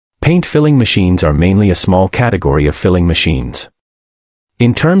Paint filling machines are mainly a small category of filling machines.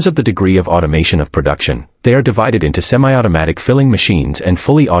 In terms of the degree of automation of production, they are divided into semi-automatic filling machines and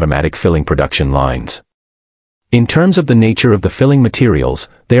fully automatic filling production lines. In terms of the nature of the filling materials,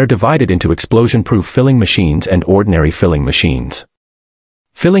 they are divided into explosion-proof filling machines and ordinary filling machines.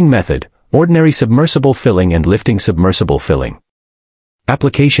 Filling method: ordinary submersible filling and lifting submersible filling.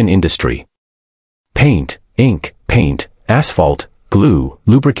 Application industry: paint, ink, paint, asphalt, glue,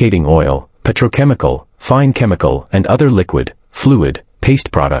 lubricating oil, petrochemical, fine chemical, and other liquid, fluid,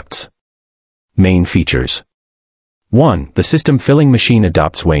 paste products. Main features: 1. The system filling machine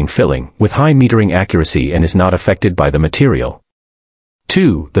adopts weighing filling with high metering accuracy and is not affected by the material.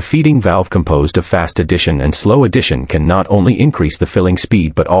 2. The feeding valve composed of fast addition and slow addition can not only increase the filling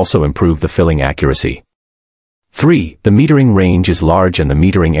speed but also improve the filling accuracy. 3. The metering range is large and the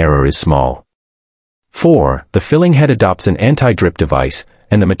metering error is small. 4. The filling head adopts an anti-drip device,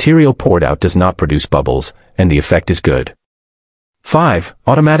 and the material poured out does not produce bubbles, and the effect is good. 5.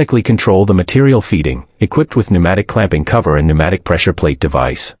 Automatically control the material feeding, equipped with pneumatic clamping cover and pneumatic pressure plate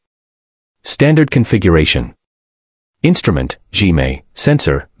device. Standard configuration: instrument, GMA,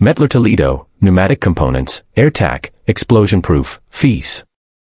 sensor, Mettler Toledo, pneumatic components, AirTac, explosion-proof, FEAS.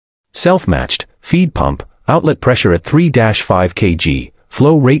 Self-matched, feed pump, outlet pressure at 3-5 kg,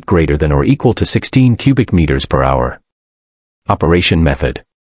 flow rate greater than or equal to 16 cubic meters per hour. Operation method: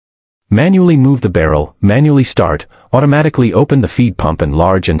 manually move the barrel, manually start, automatically open the feed pump and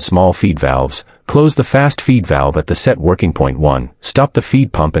large and small feed valves, close the fast feed valve at the set working point 1, stop the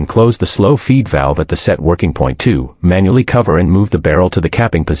feed pump and close the slow feed valve at the set working point 2, manually cover and move the barrel to the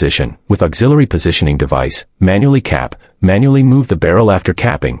capping position, with auxiliary positioning device, manually cap, manually move the barrel after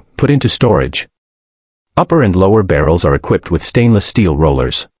capping, put into storage. Upper and lower barrels are equipped with stainless steel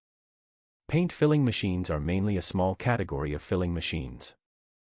rollers. Paint filling machines are mainly a small category of filling machines.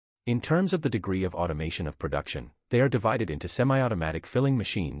 In terms of the degree of automation of production, they are divided into semi-automatic filling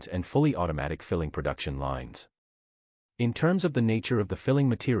machines and fully automatic filling production lines. In terms of the nature of the filling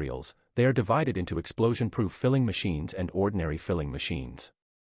materials, they are divided into explosion-proof filling machines and ordinary filling machines.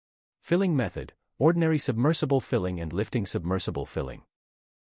 Filling method: ordinary submersible filling and lifting submersible filling.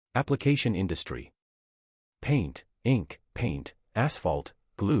 Application industry: paint, ink, paint, asphalt,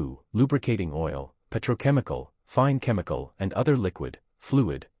 glue, lubricating oil, petrochemical, fine chemical, and other liquid,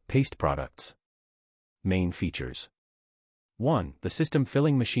 fluid, paste products. Main features: 1. The system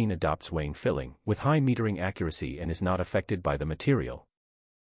filling machine adopts weighing filling with high metering accuracy and is not affected by the material.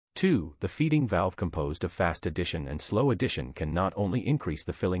 2. The feeding valve composed of fast addition and slow addition can not only increase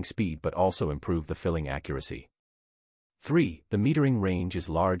the filling speed but also improve the filling accuracy. 3. The metering range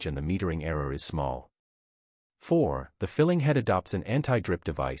is large and the metering error is small. 4. The filling head adopts an anti-drip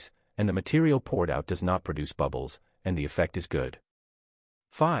device, and the material poured out does not produce bubbles, and the effect is good.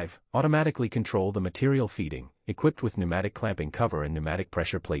 5. Automatically control the material feeding, equipped with pneumatic clamping cover and pneumatic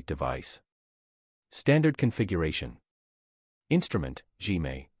pressure plate device. Standard configuration: instrument,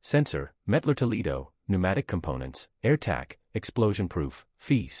 GMA, sensor, Mettler Toledo, pneumatic components, AirTac, explosion-proof,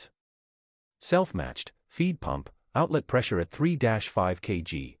 FEAS. Self-matched, feed pump, outlet pressure at 3-5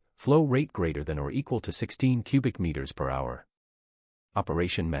 kg, flow rate greater than or equal to 16 cubic meters per hour.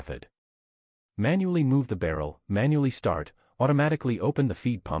 Operation method: manually move the barrel, manually start, automatically open the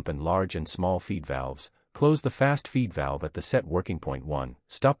feed pump and large and small feed valves, close the fast feed valve at the set working point 1,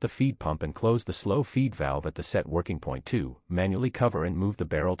 stop the feed pump and close the slow feed valve at the set working point 2, manually cover and move the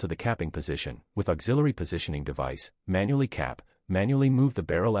barrel to the capping position, with auxiliary positioning device, manually cap, manually move the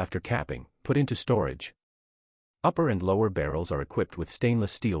barrel after capping, put into storage. Upper and lower barrels are equipped with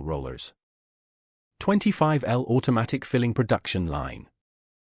stainless steel rollers. 25L automatic filling production line.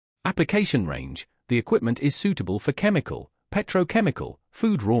 Application range: the equipment is suitable for chemical, petrochemical,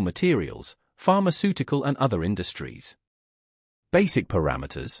 food raw materials, pharmaceutical and other industries. Basic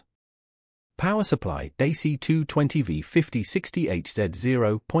parameters: power supply DC 220V 5060HZ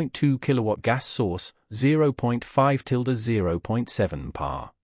 0.2 kW gas source 0.5-0.7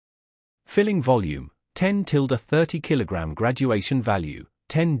 par. Filling volume 10-30 kg graduation value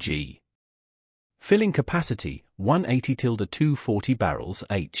 10 G. Filling capacity 180-240 barrels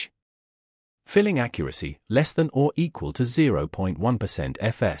H. Filling accuracy less than or equal to 0.1%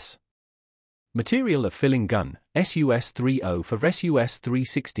 FS. Material of filling gun SUS 30 for SUS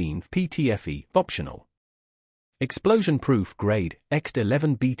 316 PTFE optional. Explosion proof grade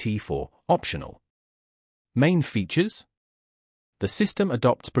X11 BT4 optional. Main features: the system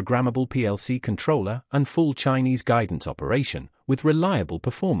adopts programmable PLC controller and full Chinese guidance operation with reliable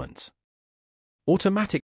performance. Automatic